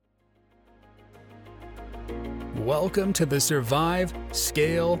Welcome to the Survive,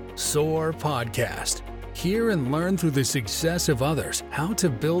 Scale, Soar podcast. Hear and learn through the success of others how to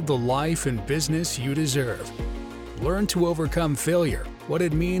build the life and business you deserve. Learn to overcome failure, what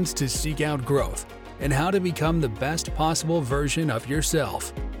it means to seek out growth, and how to become the best possible version of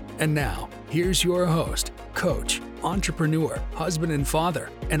yourself. And now, here's your host, coach, entrepreneur, husband and father,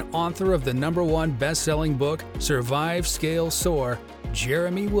 and author of the #1 best-selling book, Survive, Scale, Soar,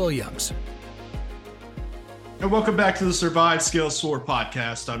 Jeremy Williams. And welcome back to the Survive, Scale, Soar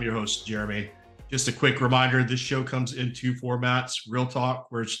podcast. I'm your host, Jeremy. Just a quick reminder, this show comes in two formats: real talk,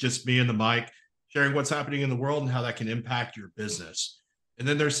 where it's just me and the mic, sharing what's happening in the world and how that can impact your business. And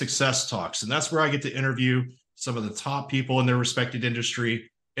then there's success talks, and that's where I get to interview some of the top people in their respected industry,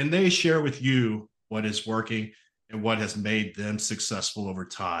 and they share with you what is working and what has made them successful over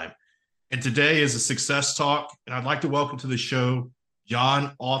time. And today is a success talk, and I'd like to welcome to the show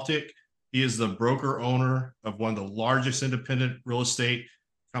John Altic. He is the broker owner of one of the largest independent real estate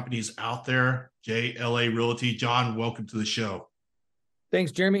companies out there, JLA Realty. John, welcome to the show.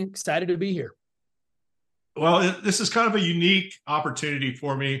 Thanks, Jeremy. Excited to be here. Well, this is kind of a unique opportunity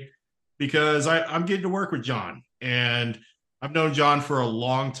for me because I'm getting to work with John, and I've known John for a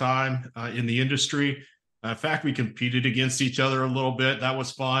long time in the industry. In fact, we competed against each other a little bit. That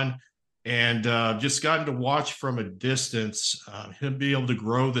was fun. And just gotten to watch from a distance him be able to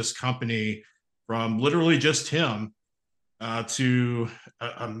grow this company from literally just him to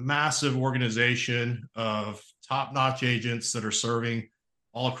a massive organization of top-notch agents that are serving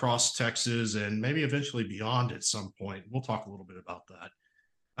all across Texas and maybe eventually beyond at some point. We'll talk a little bit about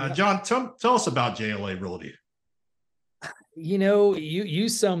that. John, tell us about JLA Realty. You know, you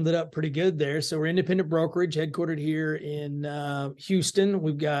summed it up pretty good there. So we're independent brokerage headquartered here in Houston.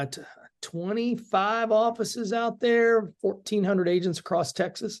 We've got 25 offices out there, 1,400 agents across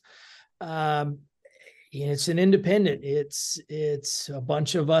Texas. It's an independent. It's a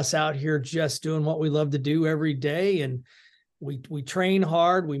bunch of us out here just doing what we love to do every day. And we train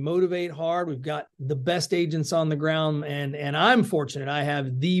hard, we motivate hard. We've got the best agents on the ground. And I'm fortunate. I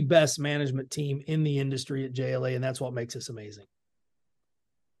have the best management team in the industry at JLA. And that's what makes us amazing.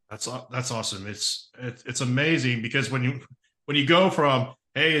 That's awesome. It's amazing because when you go from,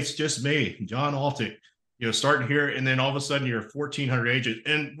 hey, it's just me, John Altic, starting here, and then all of a sudden you're 1,400 agents,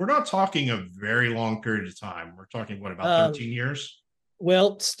 and we're not talking a very long period of time. We're talking, about 13 years?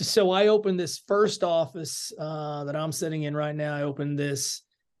 Well, so I opened this first office that I'm sitting in right now. I opened this,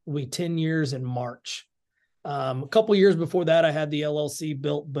 will be 10 years in March. A couple of years before that, I had the LLC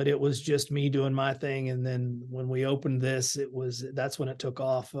built, but it was just me doing my thing. And then when we opened this, that's when it took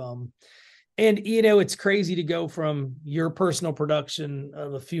off. And, it's crazy to go from your personal production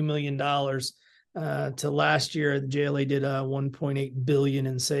of a few $1 million to last year, the JLA did $1.8 billion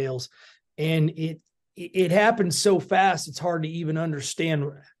in sales. And it happened so fast, it's hard to even understand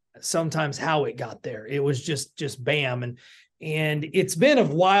sometimes how it got there. It was just bam. And it's been a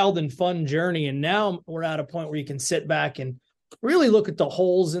wild and fun journey. And now we're at a point where you can sit back and really look at the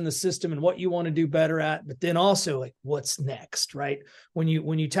holes in the system and what you want to do better at, but then also like what's next, right? When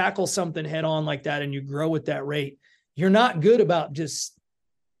you tackle something head on like that and you grow at that rate, you're not good about just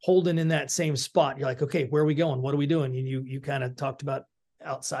holding in that same spot. You're like, okay, where are we going? What are we doing? And you kind of talked about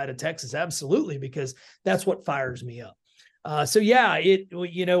outside of Texas. Absolutely. Because that's what fires me up.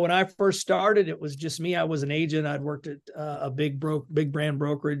 When I first started, it was just me. I was an agent. I'd worked at a big brand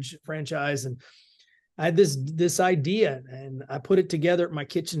brokerage franchise, and I had this idea, and I put it together at my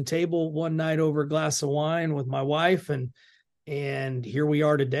kitchen table one night over a glass of wine with my wife, and here we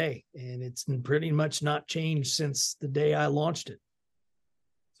are today. And it's pretty much not changed since the day I launched it.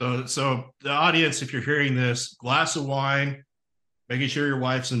 So the audience, if you're hearing this, glass of wine, making sure your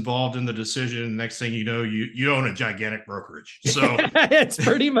wife's involved in the decision. Next thing you know, you own a gigantic brokerage. So that's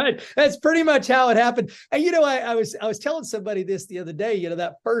pretty much how it happened. And I was telling somebody this the other day.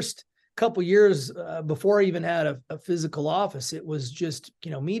 That first couple years before I even had a physical office, it was just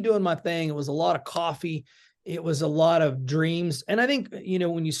me doing my thing. It was a lot of coffee. It was a lot of dreams. And I think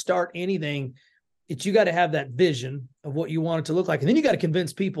when you start anything, you got to have that vision of what you want it to look like, and then you got to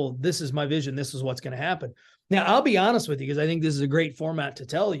convince people this is my vision. This is what's going to happen. Now, I'll be honest with you, because I think this is a great format to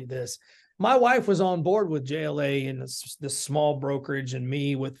tell you this. My wife was on board with JLA and this small brokerage, and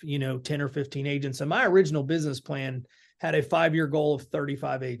me with 10 or 15 agents. And my original business plan had a 5-year goal of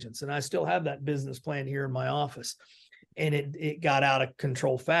 35 agents. And I still have that business plan here in my office. And it got out of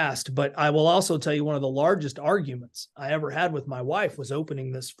control fast. But I will also tell you, one of the largest arguments I ever had with my wife was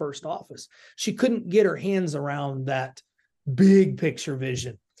opening this first office. She couldn't get her hands around that big picture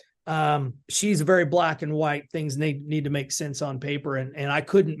vision. She's very black and white. Things need to make sense on paper. And I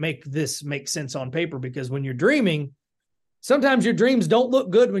couldn't make this make sense on paper, because when you're dreaming, sometimes your dreams don't look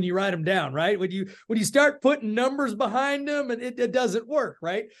good when you write them down, right? When you start putting numbers behind them, and it doesn't work,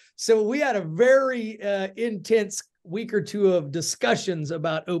 right? So we had a very intense week or two of discussions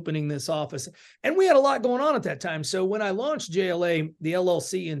about opening this office, and we had a lot going on at that time. So when I launched JLA, the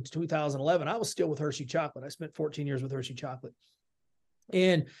LLC, in 2011, I was still with Hershey Chocolate. I spent 14 years with Hershey Chocolate,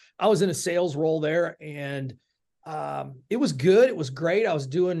 and I was in a sales role there, and it was good. It was great. I was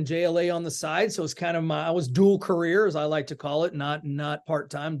doing JLA on the side. So it's kind of I was dual career, as I like to call it, not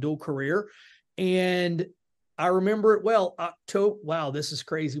part-time, dual career. And I remember it well. Wow, this is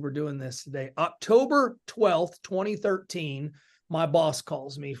crazy. We're doing this today. October 12th, 2013, my boss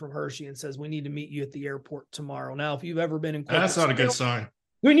calls me from Hershey and says, we need to meet you at the airport tomorrow. Now, if you've ever been in corporate that's not a good sales, sign.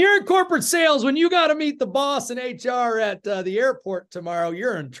 when you're in corporate sales, when you got to meet the boss and HR at the airport tomorrow,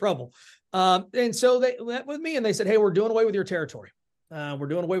 you're in trouble. And so they met with me and they said, hey, we're doing away with your territory. We're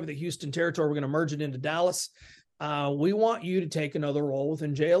doing away with the Houston territory. We're going to merge it into Dallas. We want you to take another role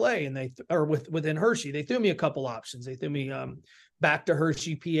within JLA within Hershey. They threw me a couple options. They threw me back to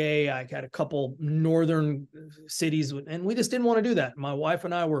Hershey, PA. I had a couple northern cities, and we just didn't want to do that. My wife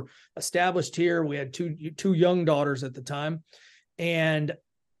and I were established here. We had two young daughters at the time. And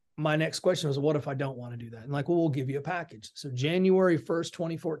my next question was, what if I don't want to do that? And we'll give you a package. So January 1st,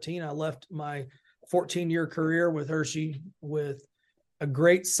 2014, I left my 14-year career with Hershey with a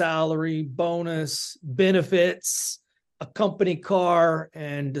great salary, bonus, benefits, a company car,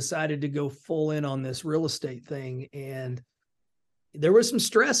 and decided to go full in on this real estate thing. And there was some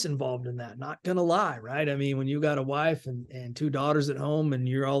stress involved in that, not going to lie, right? I mean, when you got a wife and two daughters at home, and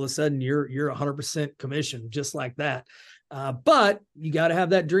you're all of a sudden you're 100% commission just like that. But you got to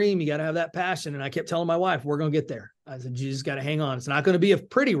have that dream. You got to have that passion. And I kept telling my wife, we're going to get there. I said, you just got to hang on. It's not going to be a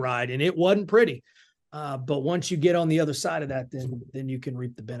pretty ride. And it wasn't pretty. But once you get on the other side of that, then you can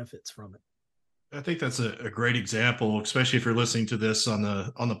reap the benefits from it. I think that's a great example, especially if you're listening to this on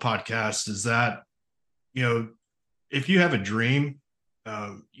the podcast, is that, if you have a dream,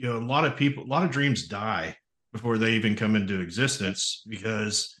 a lot of dreams die before they even come into existence,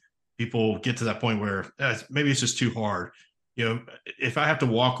 because people get to that point where maybe it's just too hard. If I have to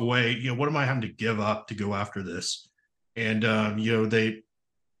walk away, what am I having to give up to go after this? And,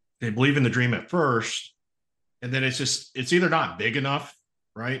 they believe in the dream at first, and then it's either not big enough,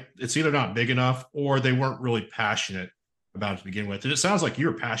 right? It's either not big enough, or they weren't really passionate about it to begin with. And it sounds like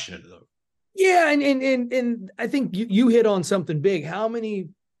you're passionate though. Yeah. And I think you hit on something big. How many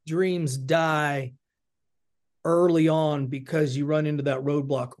dreams die early on because you run into that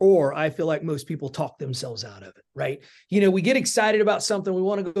roadblock? Or I feel like most people talk themselves out of it, right? We get excited about something. We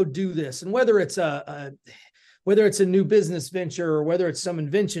want to go do this. And whether it's a new business venture, or whether it's some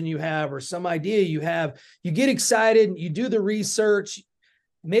invention you have, or some idea you have, you get excited, you do the research.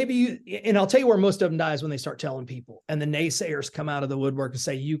 And I'll tell you where most of them die is when they start telling people, and the naysayers come out of the woodwork and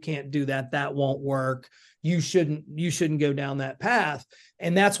say, you can't do that. That won't work. You shouldn't go down that path.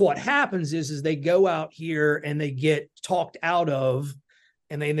 And that's what happens is they go out here and they get talked out of,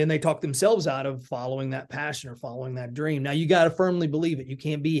 and then they talk themselves out of following that passion or following that dream. Now you got to firmly believe it. You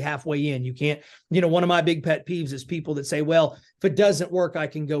can't be halfway in. You can't, one of my big pet peeves is people that say, well, if it doesn't work, I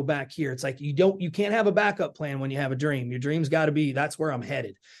can go back here. It's like, you can't have a backup plan when you have a dream. Your dream's got to be, that's where I'm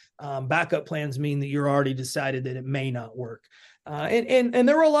headed. Backup plans mean that you're already decided that it may not work. And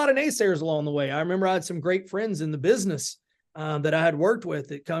there were a lot of naysayers along the way. I remember I had some great friends in the business that I had worked with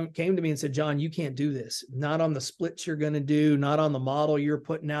that came to me and said, John, you can't do this. Not on the splits you're going to do, not on the model you're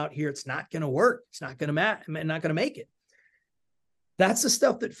putting out here. It's not going to work. It's not going to make it. That's the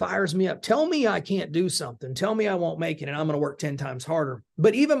stuff that fires me up. Tell me I can't do something. Tell me I won't make it, and I'm going to work 10 times harder.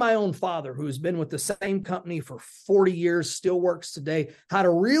 But even my own father, who's been with the same company for 40 years, still works today, had a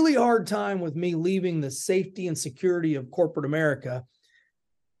really hard time with me leaving the safety and security of corporate America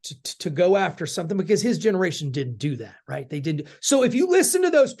to go after something, because his generation didn't do that, right? They didn't. So if you listen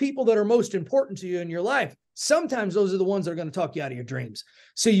to those people that are most important to you in your life, sometimes those are the ones that are going to talk you out of your dreams.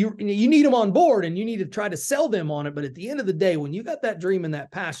 So you need them on board, and you need to try to sell them on it. But at the end of the day, when you got that dream and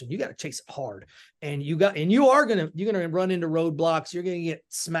that passion, you got to chase it hard. And you're going to run into roadblocks. You're going to get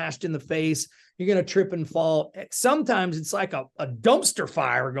smashed in the face. You're going to trip and fall. Sometimes it's like a dumpster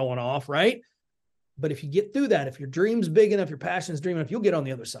fire going off, right? But if you get through that, if your dream's big enough, your passion's dream enough, you'll get on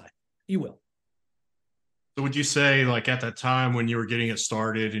the other side. You will. So would you say, like, at that time when you were getting it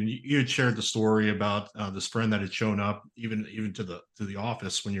started, and you had shared the story about this friend that had shown up even to the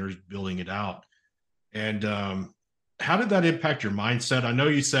office when you were building it out, and how did that impact your mindset? I know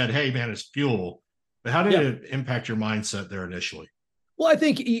you said, hey man, it's fuel, but how did it impact your mindset there initially? Well, I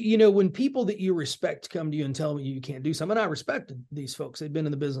think, when people that you respect come to you and tell me you can't do something, and I respected these folks, they've been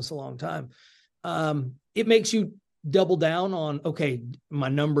in the business a long time. It makes you double down on, okay, my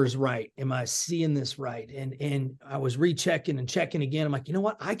number's right. Am I seeing this right? And I was rechecking and checking again. I'm like, you know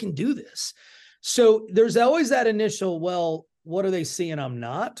what? I can do this. So there's always that initial, well, what are they seeing I'm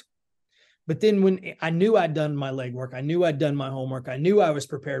not? But then when I knew I'd done my legwork, I knew I'd done my homework, I knew I was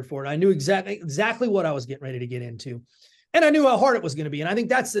prepared for it. I knew exactly what I was getting ready to get into. And I knew how hard it was going to be. And I think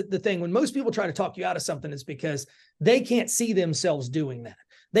that's the thing. When most people try to talk you out of something, it's because they can't see themselves doing that.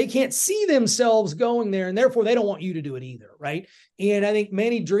 They can't see themselves going there, and therefore they don't want you to do it either, right? And I think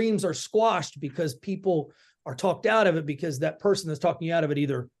many dreams are squashed because people are talked out of it because that person that's talking you out of it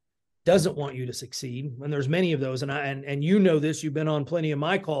either doesn't want you to succeed. And there's many of those. And you know this, you've been on plenty of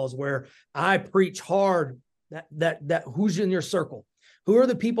my calls where I preach hard that who's in your circle. Who are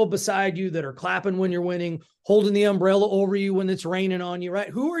the people beside you that are clapping when you're winning, holding the umbrella over you when it's raining on you, right?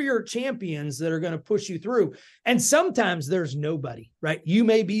 Who are your champions that are going to push you through? And sometimes there's nobody, right? You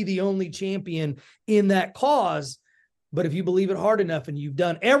may be the only champion in that cause, but if you believe it hard enough and you've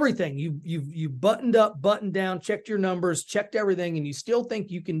done everything, you've buttoned up, buttoned down, checked your numbers, checked everything, and you still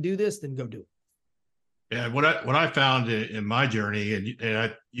think you can do this, then go do it. Yeah, what I found in my journey,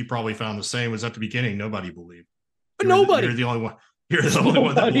 and you probably found the same, was at the beginning, nobody believed. Nobody. You're the only one. You're the only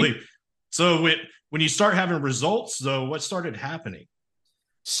one that believes. So when you start having results, though, what started happening?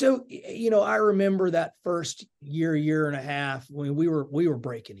 So, I remember that first year and a half when we were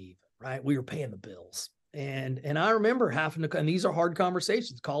breaking even, right? We were paying the bills. And I remember having to, and these are hard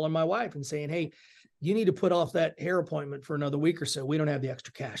conversations, calling my wife and saying, hey, you need to put off that hair appointment for another week or so. We don't have the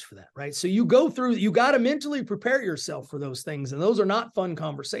extra cash for that, right? So you got to mentally prepare yourself for those things. And those are not fun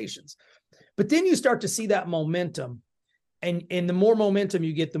conversations. But then you start to see that momentum. And the more momentum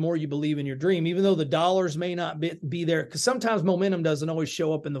you get, the more you believe in your dream, even though the dollars may not be there, because sometimes momentum doesn't always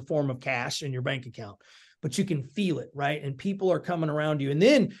show up in the form of cash in your bank account, but you can feel it, right? And people are coming around you. And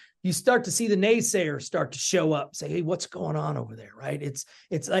then you start to see the naysayers start to show up, say, hey, what's going on over there, right? It's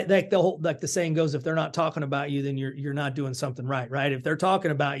like the saying goes, if they're not talking about you, then you're not doing something right? If they're talking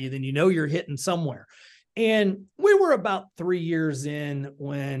about you, then you know you're hitting somewhere. And we were about 3 years in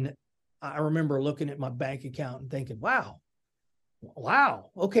when I remember looking at my bank account and thinking, wow,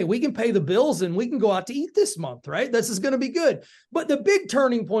 okay, we can pay the bills and we can go out to eat this month, right? This is going to be good. But the big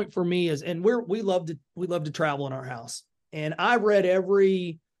turning point for me is, and we love to travel in our house. And I've read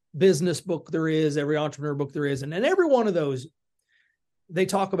every business book there is, every entrepreneur book there is. And in every one of those, they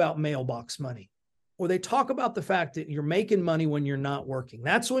talk about mailbox money, or they talk about the fact that you're making money when you're not working.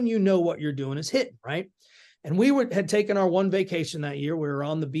 That's when you know what you're doing is hitting, right? And we had taken our one vacation that year. We were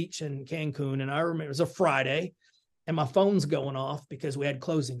on the beach in Cancun, and I remember it was a Friday. And my phone's going off because we had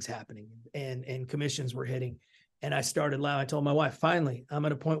closings happening and commissions were hitting. And I started laughing. I told my wife, finally, I'm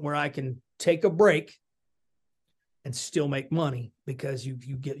at a point where I can take a break and still make money because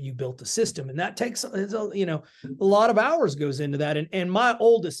you built a system. And that takes, a lot of hours goes into that. And my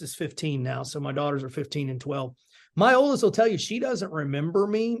oldest is 15 now. So my daughters are 15 and 12. My oldest will tell you, she doesn't remember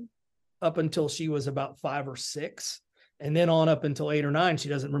me up until she was about 5 or 6. And then on up until 8 or 9, she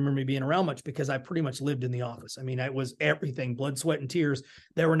doesn't remember me being around much because I pretty much lived in the office. I mean, it was everything, blood, sweat, and tears.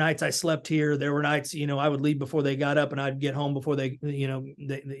 There were nights I slept here. There were nights, I would leave before they got up and I'd get home before they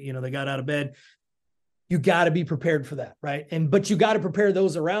got out of bed. You got to be prepared for that, right? But you got to prepare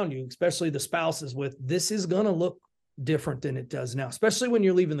those around you, especially the spouses, with this is going to look different than it does now, especially when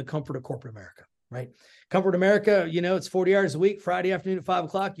you're leaving the comfort of corporate America, right? Comfort America, it's 40 hours a week, Friday afternoon at 5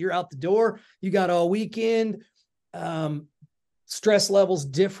 o'clock, you're out the door. You got all weekend. Stress levels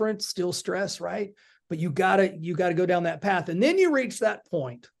different, still stress, right? But you gotta go down that path. And then you reach that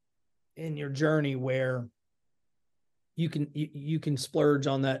point in your journey where you can splurge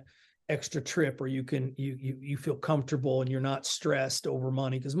on that extra trip, or you feel comfortable and you're not stressed over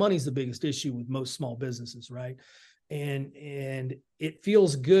money, because money's the biggest issue with most small businesses, right? And it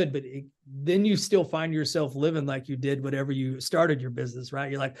feels good, but then you still find yourself living like you did whenever you started your business,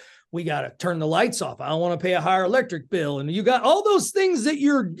 right? You're like, we got to turn the lights off. I don't want to pay a higher electric bill. And you got all those things that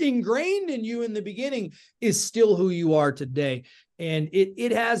you're ingrained in you in the beginning is still who you are today. And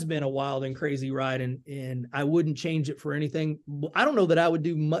it has been a wild and crazy ride, and I wouldn't change it for anything. I don't know that I would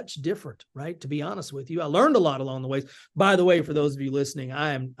do much different, right? To be honest with you, I learned a lot along the way. By the way, for those of you listening,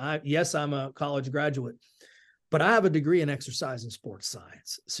 I'm a college graduate, but I have a degree in exercise and sports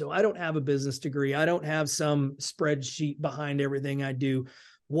science. So I don't have a business degree. I don't have some spreadsheet behind everything I do.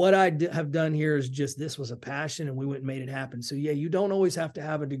 What I have done here is just, this was a passion and we went and made it happen. So yeah, you don't always have to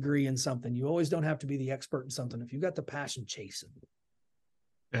have a degree in something. You always don't have to be the expert in something. If you've got the passion, chase it.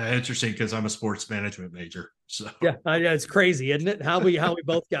 Yeah, interesting because I'm a sports management major. So Yeah, it's crazy, isn't it? How we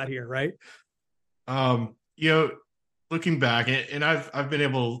both got here, right? you know, looking back, and I've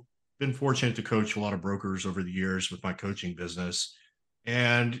been fortunate to coach a lot of brokers over the years with my coaching business.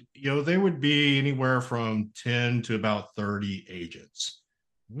 And they would be anywhere from 10 to about 30 agents.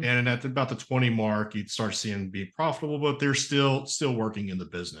 Mhm. And at about the 20 mark, you'd start seeing them be profitable, but they're still working in the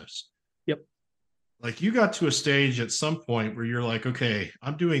business. Yep. Like you got to a stage at some point where you're like, okay,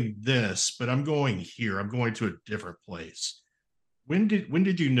 I'm doing this, but I'm going here. I'm going to a different place. When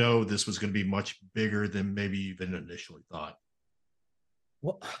did you know this was going to be much bigger than maybe even initially thought?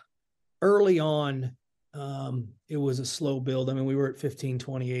 Well, early on, it was a slow build. I mean, we were at 15,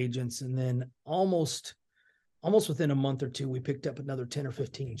 20 agents, and then almost within a month or two, we picked up another 10 or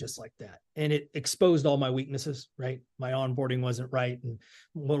 15 just like that. And it exposed all my weaknesses, right? My onboarding wasn't right. And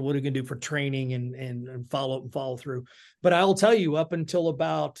what are we going to do for training and follow up and follow through? But I'll tell you, up until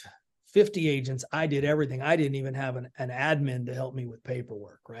about 50 agents, I did everything. I didn't even have an admin to help me with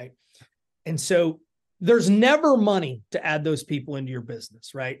paperwork, right? And so there's never money to add those people into your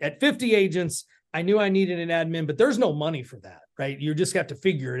business, right? At 50 agents, I knew I needed an admin, but there's no money for that, right? You just got to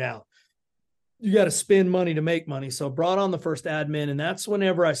figure it out. You got to spend money to make money. So I brought on the first admin, and that's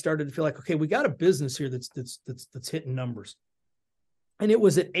whenever I started to feel like, okay, we got a business here that's hitting numbers. And it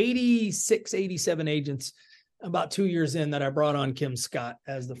was at 86, 87 agents about 2 years in that I brought on Kim Scott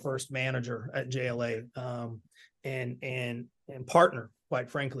as the first manager at JLA, and partner, quite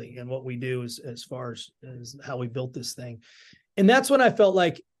frankly, in what we do as far as how we built this thing. And that's when I felt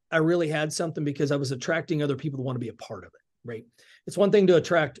like I really had something, because I was attracting other people to want to be a part of it, right? It's one thing to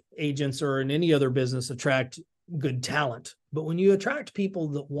attract agents, or in any other business, attract good talent. But when you attract people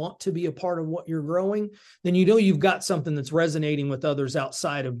that want to be a part of what you're growing, then you've got something that's resonating with others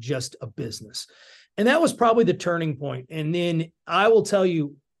outside of just a business. And that was probably the turning point. And then I will tell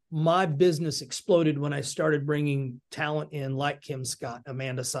you, my business exploded when I started bringing talent in like Kim Scott,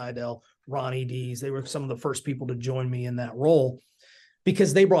 Amanda Seidel, Ronnie Dees. They were some of the first people to join me in that role,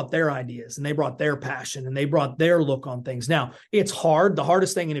 because they brought their ideas and they brought their passion and they brought their look on things. Now, it's hard. The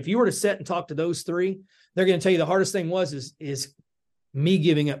hardest thing, and if you were to sit and talk to those three, they're going to tell you the hardest thing is me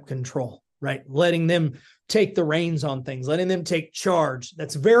giving up control, right? Letting them take the reins on things, letting them take charge.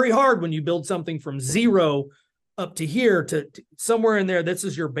 That's very hard when you build something from zero up to here to somewhere in there. This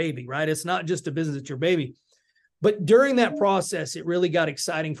is your baby, right? It's not just a business, it's your baby. But during that process, it really got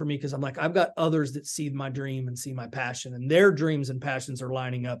exciting for me, because I'm like, I've got others that see my dream and see my passion, and their dreams and passions are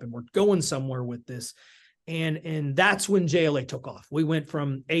lining up, and we're going somewhere with this. And that's when JLA took off. We went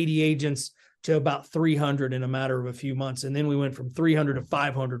from 80 agents to about 300 in a matter of a few months. And then we went from 300 to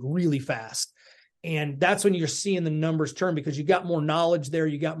 500 really fast. And that's when you're seeing the numbers turn, because you got more knowledge there.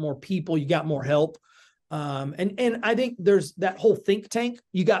 You got more people, you got more help. And I think there's that whole think tank,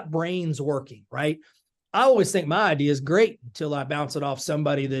 you got brains working, right? I always think my idea is great until I bounce it off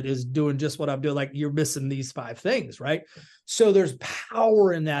somebody that is doing just what I'm doing. Like, you're missing these 5 things, right? So there's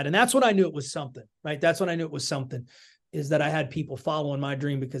power in that. And that's when I knew it was something, right? That's when I knew it was something, is that I had people following my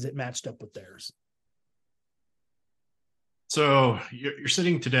dream because it matched up with theirs. So you're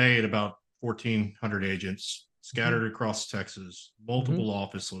sitting today at about 1,400 agents scattered across Texas, multiple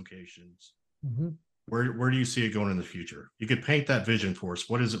office locations. Where do you see it going in the future? You could paint that vision for us.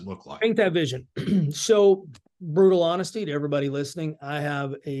 What does it look like? Paint that vision. So, brutal honesty to everybody listening, I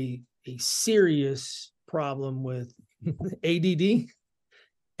have a serious problem with ADD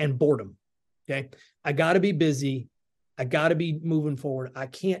and boredom. Okay. I got to be busy. I got to be moving forward. I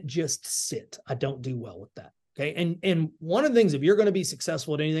can't just sit. I don't do well with that. Okay. And one of the things, if you're going to be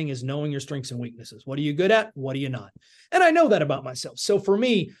successful at anything, is knowing your strengths and weaknesses. What are you good at? What are you not? And I know that about myself. So for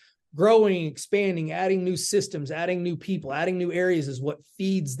me, growing, expanding, adding new systems, adding new people, adding new areas is what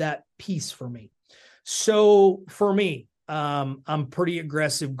feeds that piece for me. So for me, I'm pretty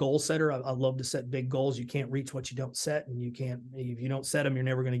aggressive goal setter. I love to set big goals. You can't reach what you don't set, and if you don't set them, you're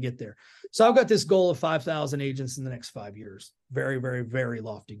never going to get there. So I've got this goal of 5,000 agents in the next 5 years. Very, very, very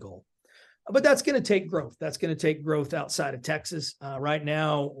lofty goal. But that's going to take growth. That's going to take growth outside of Texas. Right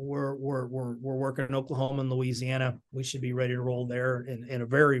now, we're working in Oklahoma and Louisiana. We should be ready to roll there in a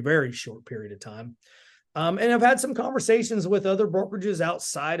very, very short period of time. And I've had some conversations with other brokerages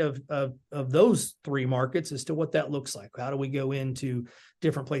outside of those 3 markets as to what that looks like. How do we go into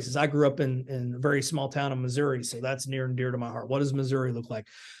different places? I grew up in a very small town in Missouri, so that's near and dear to my heart. What does Missouri look like?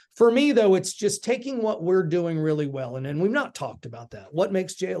 For me, though, it's just taking what we're doing really well. And we've not talked about that. What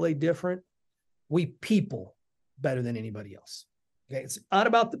makes JLA different? We people better than anybody else. Okay. It's not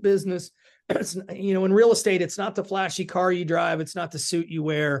about the business. It's, in real estate, it's not the flashy car you drive. It's not the suit you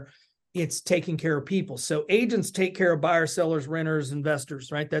wear. it's taking care of people. So agents take care of buyers, sellers, renters,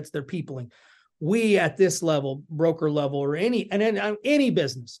 investors, right? That's their peopling. We at this level, broker level, or any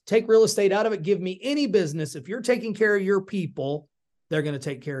business, take real estate out of it, give me any business. If you're taking care of your people, they're going to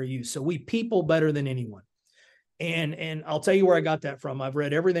take care of you. So we people better than anyone. And I'll tell you where I got that from. I've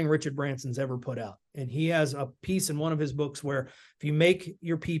read everything Richard Branson's ever put out. And he has a piece in one of his books where if you make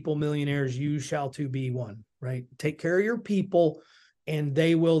your people millionaires, you shall too be one, right? Take care of your people and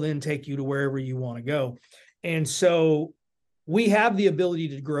they will then take you to wherever you want to go. And so we have the ability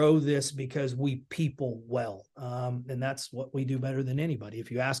to grow this because we people well. And that's what we do better than anybody. If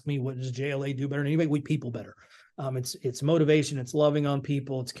you ask me, what does JLA do better than anybody? We people better. It's motivation. It's loving on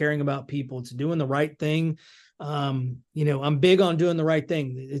people. It's caring about people. It's doing the right thing. I'm big on doing the right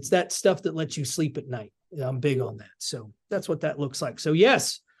thing. It's that stuff that lets you sleep at night. I'm big on that. So that's what that looks like. So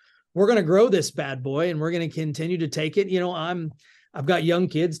yes, we're going to grow this bad boy and we're going to continue to take it. I've got young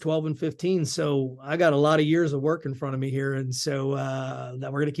kids, 12 and 15. So I got a lot of years of work in front of me here. And so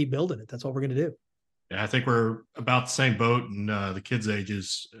that we're going to keep building it. That's what we're going to do. Yeah, I think we're about the same boat in the kids'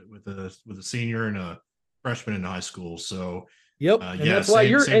 ages with a senior and a freshman in high school. So yep. And that's why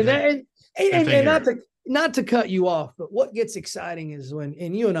you're not to cut you off, but what gets exciting is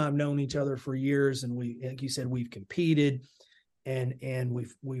and you and I have known each other for years, and we, like you said, we've competed and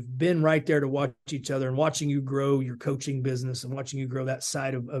we've been right there to watch each other and watching you grow your coaching business and watching you grow that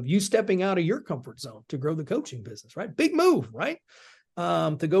side of you stepping out of your comfort zone to grow the coaching business, right? Big move, right?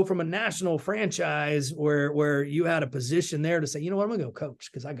 To go from a national franchise where you had a position there to say, you know what, I'm going to go coach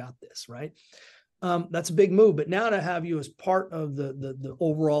because I got this, right? That's a big move. But now to have you as part of the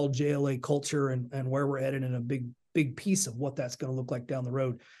overall JLA culture and where we're headed in a big piece of what that's going to look like down the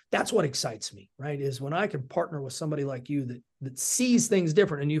road, that's what excites me, right? Is when I can partner with somebody like you that sees things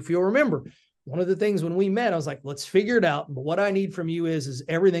different. And if you'll remember, one of the things when we met, I was like, let's figure it out. But what I need from you is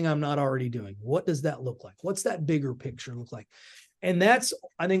everything I'm not already doing. What does that look like? What's that bigger picture look like? And that's,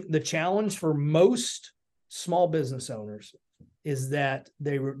 I think, the challenge for most small business owners is that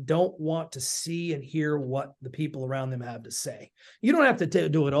they don't want to see and hear what the people around them have to say. You don't have to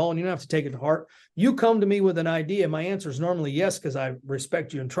do it all and you don't have to take it to heart. You come to me with an idea. My answer is normally yes, because I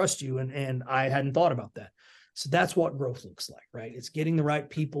respect you and trust you. And I hadn't thought about that. So that's what growth looks like, right? It's getting the right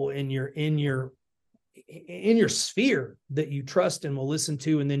people in your sphere that you trust and will listen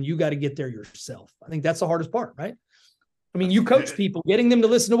to. And then you got to get there yourself. I think that's the hardest part, right? I mean, you coach people, getting them to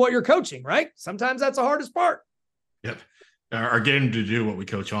listen to what you're coaching, right? Sometimes that's the hardest part. Yep. Or getting them to do what we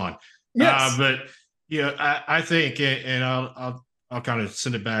coach on. Yes. But I think, and I'll kind of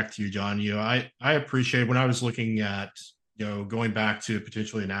send it back to you, John. I appreciate when I was looking at, going back to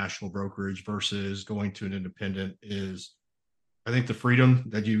potentially a national brokerage versus going to an independent is, I think the freedom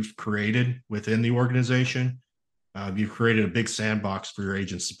that you've created within the organization, you've created a big sandbox for your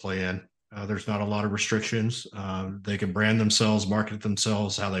agents to play in. There's not a lot of restrictions. They can brand themselves, market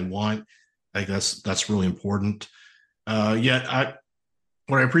themselves how they want. I think that's really important. Yet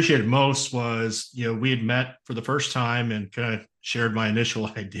what I appreciated most was, we had met for the first time and kind of shared my initial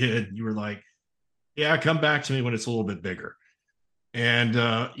idea. You were like, yeah, come back to me when it's a little bit bigger. And,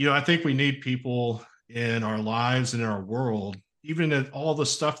 I think we need people in our lives and in our world, even at all the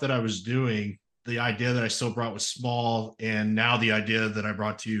stuff that I was doing, the idea that I still brought was small. And now the idea that I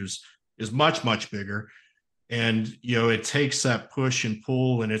brought to you is much, much bigger. And, it takes that push and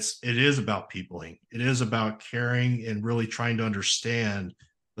pull, and it is about peopling. It is about caring and really trying to understand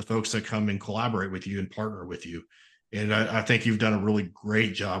the folks that come and collaborate with you and partner with you. And I think you've done a really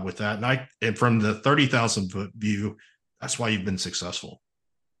great job with that. And from the 30,000 foot view, that's why you've been successful.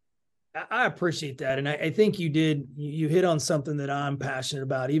 I appreciate that. And I think you hit on something that I'm passionate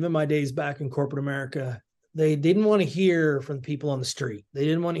about. Even my days back in corporate America, they didn't want to hear from the people on the street. They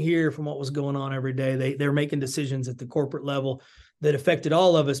didn't want to hear from what was going on every day. They're making decisions at the corporate level that affected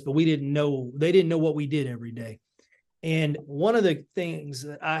all of us, but they didn't know what we did every day. And one of the things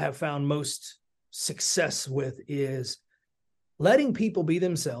that I have found most success with is letting people be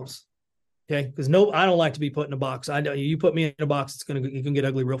themselves. Okay. Because I don't like to be put in a box. I know you put me in a box, you can get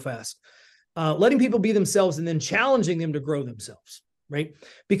ugly real fast. Letting people be themselves and then challenging them to grow themselves. Right?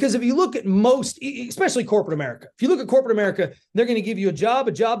 Because if you look at most, especially corporate America, if you look at corporate America, they're going to give you a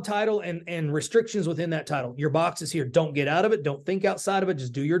job title and restrictions within that title. Your box is here. Don't get out of it. Don't think outside of it.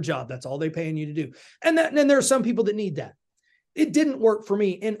 Just do your job. That's all they're paying you to do. And then there are some people that need that. It didn't work for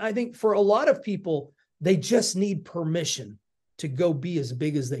me. And I think for a lot of people, they just need permission to go be as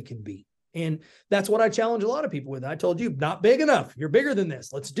big as they can be. And that's what I challenge a lot of people with. I told you, not big enough. You're bigger than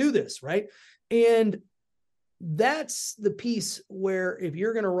this. Let's do this. Right. And that's the piece where if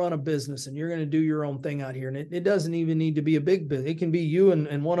you're going to run a business and you're going to do your own thing out here, and it doesn't even need to be a big business. It can be you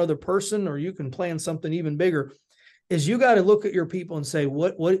and one other person, or you can plan something even bigger, is you got to look at your people and say,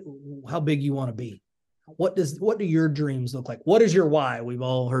 how big you want to be? What do your dreams look like? What is your why? We've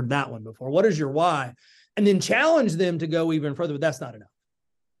all heard that one before. What is your why? And then challenge them to go even further, but that's not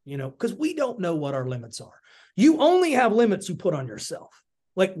enough, because we don't know what our limits are. You only have limits you put on yourself.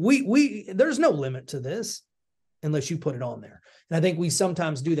 Like there's no limit to this unless you put it on there. And I think we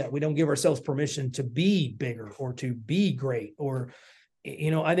sometimes do that. We don't give ourselves permission to be bigger or to be great. Or,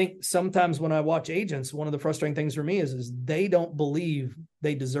 I think sometimes when I watch agents, one of the frustrating things for me is they don't believe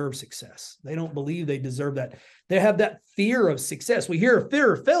they deserve success. They don't believe they deserve that. They have that fear of success. We hear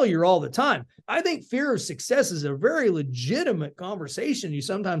fear of failure all the time. I think fear of success is a very legitimate conversation you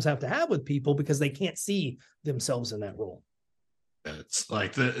sometimes have to have with people because they can't see themselves in that role. It's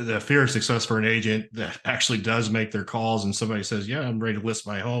like the fear of success for an agent that actually does make their calls, and somebody says, yeah, I'm ready to list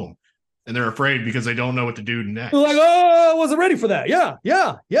my home. And they're afraid because they don't know what to do next. They're like, oh, I wasn't ready for that. Yeah.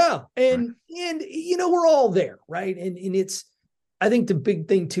 And we're all there, right? And I think the big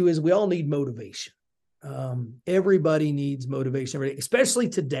thing too is we all need motivation. Everybody needs motivation, especially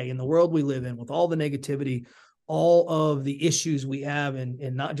today in the world we live in with all the negativity, all of the issues we have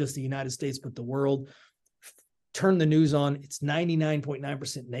in not just the United States, but the world. Turn the news on, it's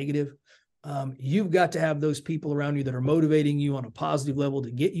 99.9% negative. You've got to have those people around you that are motivating you on a positive level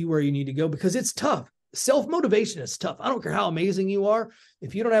to get you where you need to go, because it's tough. Self-motivation is tough. I don't care how amazing you are.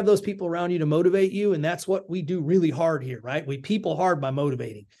 If you don't have those people around you to motivate you, and that's what we do really hard here, right? We people hard by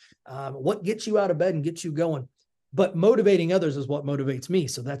motivating. What gets you out of bed and gets you going. But motivating others is what motivates me.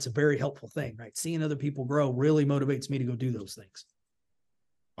 So that's a very helpful thing, right? Seeing other people grow really motivates me to go do those things.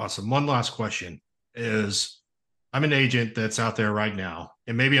 Awesome. One last question is, I'm an agent that's out there right now,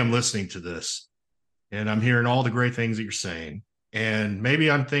 and maybe I'm listening to this and I'm hearing all the great things that you're saying. And maybe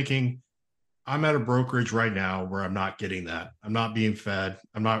I'm thinking I'm at a brokerage right now where I'm not getting that. I'm not being fed.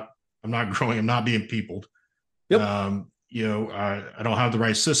 I'm not growing. I'm not being peopled. Yep. I don't have the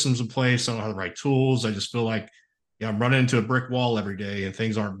right systems in place. I don't have the right tools. I just feel like I'm running into a brick wall every day and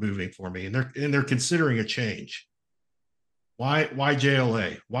things aren't moving for me. And they're considering a change. Why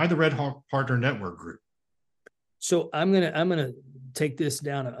JLA? Why the Red Hawk Partner Network Group? So I'm gonna take this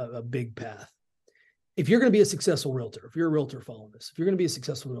down a big path. If you're going to be a successful realtor, if you're a realtor following this, if you're going to be a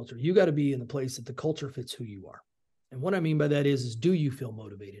successful realtor, you got to be in the place that the culture fits who you are. And what I mean by that is do you feel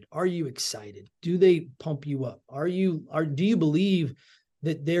motivated? Are you excited? Do they pump you up? Do you believe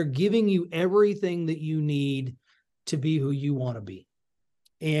that they're giving you everything that you need to be who you want to be?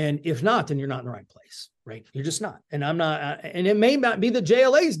 And if not, then you're not in the right place, right? You're just not. And I'm not, and it may not be the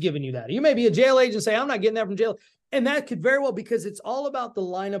JLA's giving you that. You may be a JLA agent and say, I'm not getting that from JLA. And that could very well, because it's all about the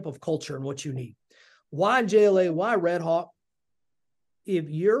lineup of culture and what you need. Why JLA? Why Red Hawk? If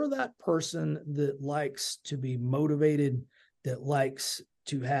you're that person that likes to be motivated, that likes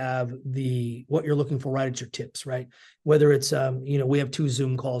to have what you're looking for right at your tips, right? Whether it's, we have 2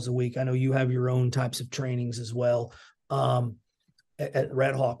 Zoom calls a week. I know you have your own types of trainings as well. At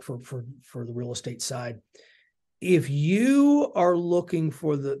Red Hawk for the real estate side. If you are looking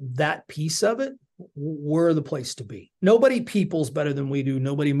for that piece of it, we're the place to be. Nobody peoples better than we do.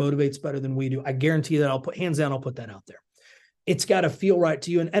 Nobody motivates better than we do. I guarantee that I'll put that out there. It's got to feel right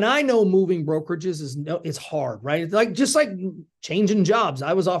to you. And I know moving brokerages it's hard, right? Just like changing jobs.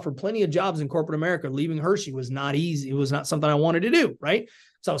 I was offered plenty of jobs in corporate America. Leaving Hershey was not easy. It was not something I wanted to do, right?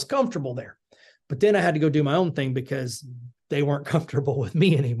 So I was comfortable there. But then I had to go do my own thing because they weren't comfortable with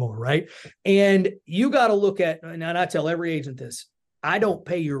me anymore, right? And you got to look at, and I tell every agent this, I don't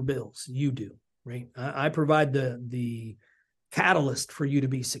pay your bills. You do, right? I provide the catalyst for you to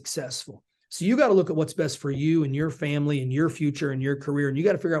be successful. So you got to look at what's best for you and your family and your future and your career, and you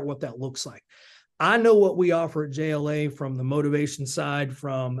got to figure out what that looks like. I know what we offer at JLA from the motivation side,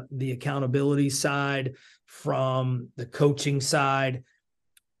 from the accountability side, from the coaching side.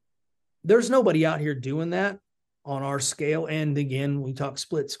 There's nobody out here doing that on our scale. And again, we talk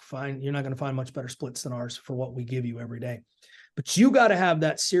splits. You're not going to find much better splits than ours for what we give you every day. But you got to have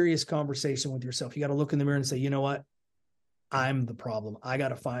that serious conversation with yourself. You got to look in the mirror and say, you know what? I'm the problem. I got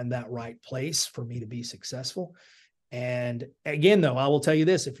to find that right place for me to be successful. And again, though, I will tell you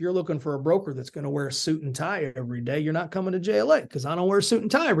this, if you're looking for a broker that's going to wear a suit and tie every day, you're not coming to JLA, because I don't wear a suit and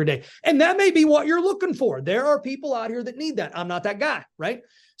tie every day. And that may be what you're looking for. There are people out here that need that. I'm not that guy, right?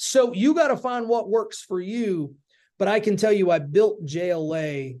 So you got to find what works for you. But I can tell you, I built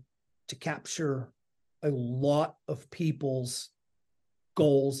JLA to capture a lot of people's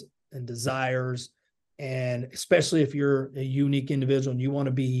goals and desires And especially if you're a unique individual and you want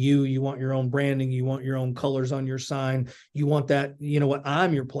to be you want your own branding, you want your own colors on your sign, you want that, you know what,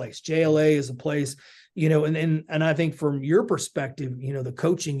 I'm your place. JLA is a place, you know, and I think from your perspective, you know, the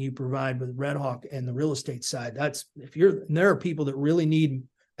coaching you provide with Red Hawk and the real estate side, there are people that really need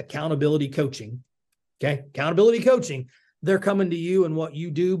accountability coaching. Okay. Accountability coaching. They're coming to you and what you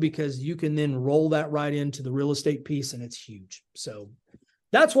do, because you can then roll that right into the real estate piece, and it's huge. So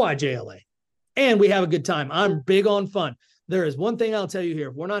that's why JLA. And we have a good time. I'm big on fun. There is one thing I'll tell you here.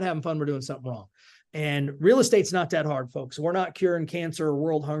 If we're not having fun, we're doing something wrong. And real estate's not that hard, folks. We're not curing cancer or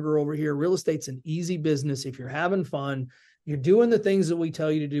world hunger over here. Real estate's an easy business. If you're having fun, you're doing the things that we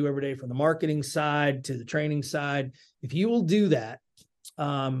tell you to do every day, from the marketing side to the training side. If you will do that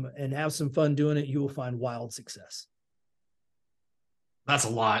and have some fun doing it, you will find wild success. That's a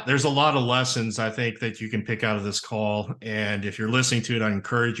lot. There's a lot of lessons, I think, that you can pick out of this call. And if you're listening to it, I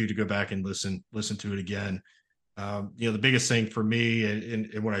encourage you to go back and listen to it again. You know, the biggest thing for me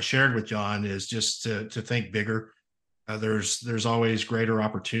and what I shared with John is just to think bigger. There's always greater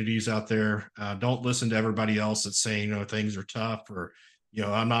opportunities out there. Don't listen to everybody else that's saying, you know, things are tough, or, you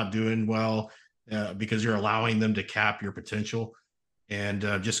know, I'm not doing well, because you're allowing them to cap your potential. And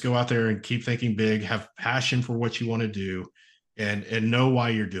just go out there and keep thinking big, have passion for what you want to do, and know why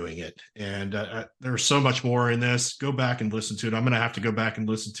you're doing it. And there's so much more in this. Go back and listen to it. I'm going to have to go back and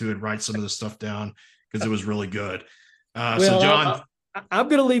listen to it, write some of the stuff down, because it was really good. So John, I'm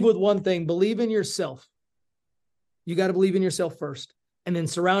going to leave with one thing. Believe in yourself. You got to believe in yourself first, and then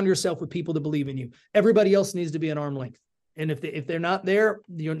surround yourself with people that believe in you. Everybody else needs to be an arm length. And if they're not there,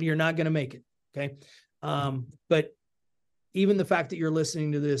 you're not going to make it. Okay. But even the fact that you're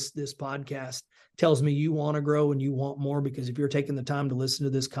listening to this podcast tells me you want to grow and you want more, because if you're taking the time to listen to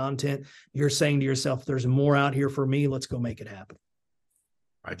this content, you're saying to yourself, there's more out here for me. Let's go make it happen.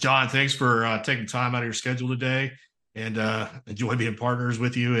 All right, John, thanks for taking time out of your schedule today, and enjoy being partners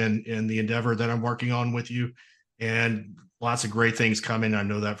with you in the endeavor that I'm working on with you, and lots of great things coming. I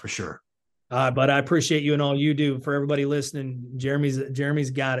know that for sure. But I appreciate you and all you do. For everybody listening, Jeremy's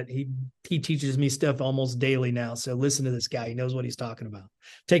got it. He teaches me stuff almost daily now. So listen to this guy. He knows what he's talking about.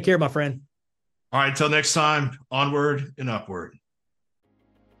 Take care, my friend. All right, until next time, onward and upward.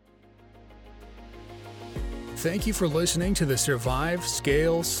 Thank you for listening to the Survive,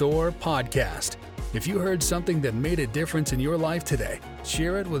 Scale, Soar podcast. If you heard something that made a difference in your life today,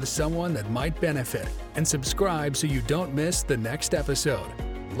 share it with someone that might benefit, and subscribe so you don't miss the next episode.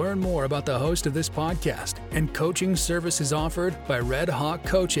 Learn more about the host of this podcast and coaching services offered by Red Hawk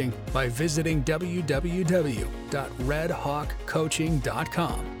Coaching by visiting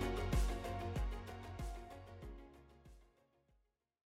www.redhawkcoaching.com.